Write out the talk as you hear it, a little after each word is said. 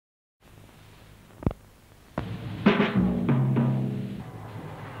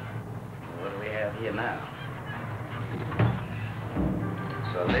you now.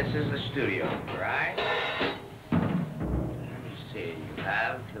 So this is the studio, right? Let me see. You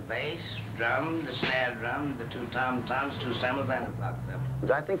have the bass drum, the snare drum, the two tom-toms, two cymbals, and a block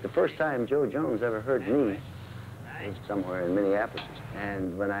cymbal. I think the first time Joe Jones ever heard me was somewhere in Minneapolis.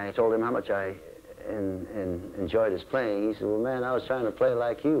 And when I told him how much I enjoyed his playing, he said, well, man, I was trying to play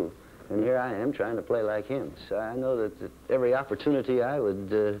like you. And here I am trying to play like him. So I know that every opportunity I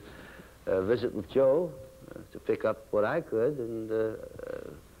would visit with Joe to pick up what I could, and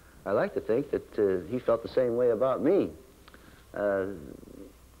I like to think that he felt the same way about me.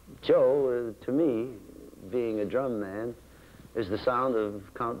 Joe, to me, being a drum man, is the sound of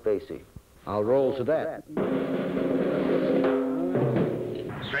Count Basie. I'll roll to that.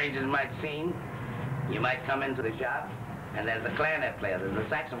 Strange as it might seem, you might come into the shop, and there's a clarinet player, there's a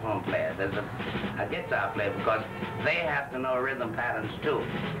saxophone player, there's a guitar player, because they have to know rhythm patterns too.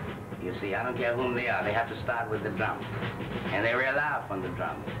 You see, I don't care whom they are, they have to start with the drum. And they rely on the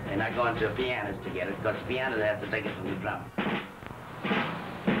drum. They're not going to a pianist to get it, because the pianist has to take it from the drum.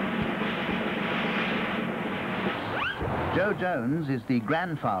 Joe Jones is the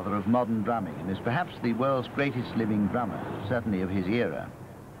grandfather of modern drumming and is perhaps the world's greatest living drummer, certainly of his era.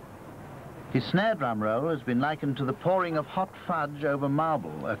 His snare drum roll has been likened to the pouring of hot fudge over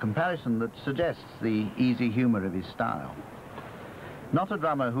marble, a comparison that suggests the easy humor of his style. Not a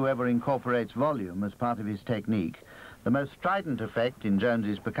drummer who ever incorporates volume as part of his technique, the most strident effect in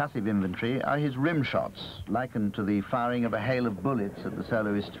Jones's percussive inventory are his rim shots, likened to the firing of a hail of bullets at the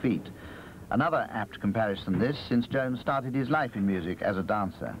soloist's feet. Another apt comparison this, since Jones started his life in music as a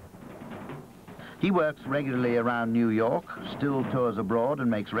dancer. He works regularly around New York, still tours abroad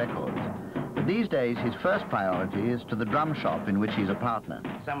and makes records. But these days, his first priority is to the drum shop in which he's a partner.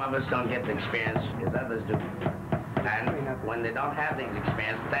 Some of us don't get the experience as others do. And when they don't have these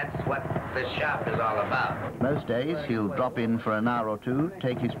experience, that's what this shop is all about. Most days, he'll drop in for an hour or two,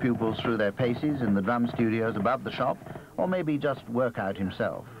 take his pupils through their paces in the drum studios above the shop, or maybe just work out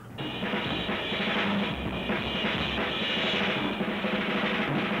himself.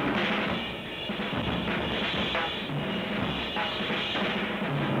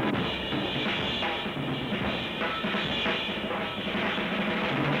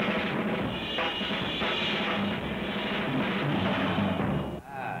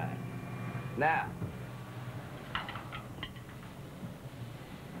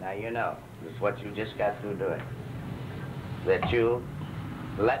 Now you know, this is what you just got through doing. That you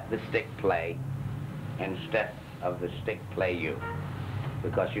let the stick play instead of the stick play you.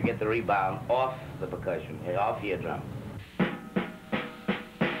 Because you get the rebound off the percussion, off your drum.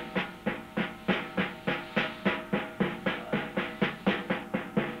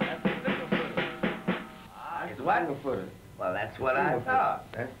 It's what? Single footer. Well, that's what I thought.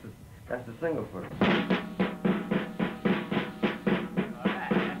 That's the single footer.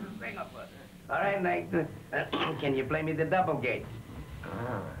 All right, Nathan. Can you play me the double gate?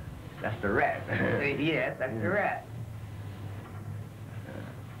 Ah, that's the rat. Yes, that's the rat.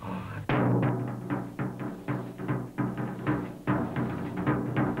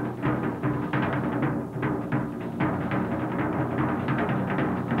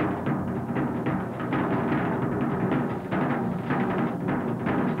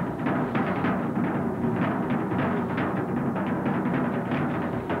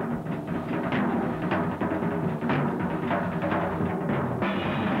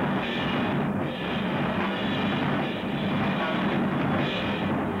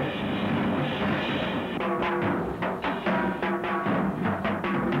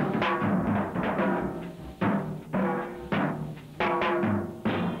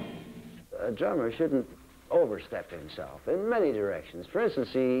 A drummer shouldn't overstep himself in many directions. For instance,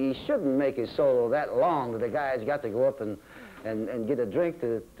 he shouldn't make his solo that long that the guy's got to go up and get a drink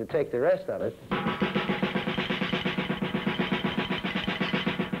to take the rest of it.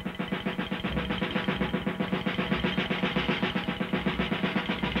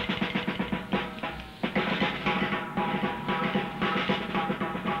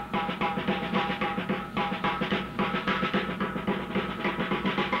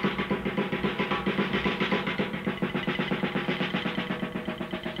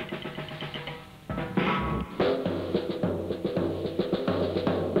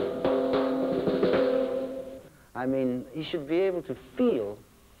 I mean, he should be able to feel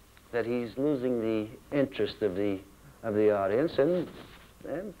that he's losing the interest of the audience and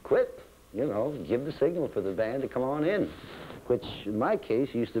quit. You know, give the signal for the band to come on in, which in my case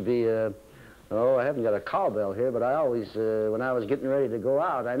used to be, oh, I haven't got a cowbell here, but I always, when I was getting ready to go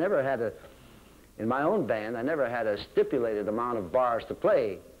out, I never had in my own band, I never had a stipulated amount of bars to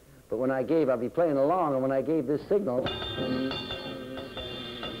play. But when I gave, I'll be playing along, and when I gave this signal,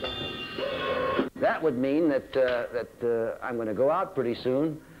 that would mean that I'm going to go out pretty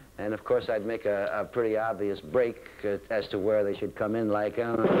soon, and of course I'd make a pretty obvious break as to where they should come in, like...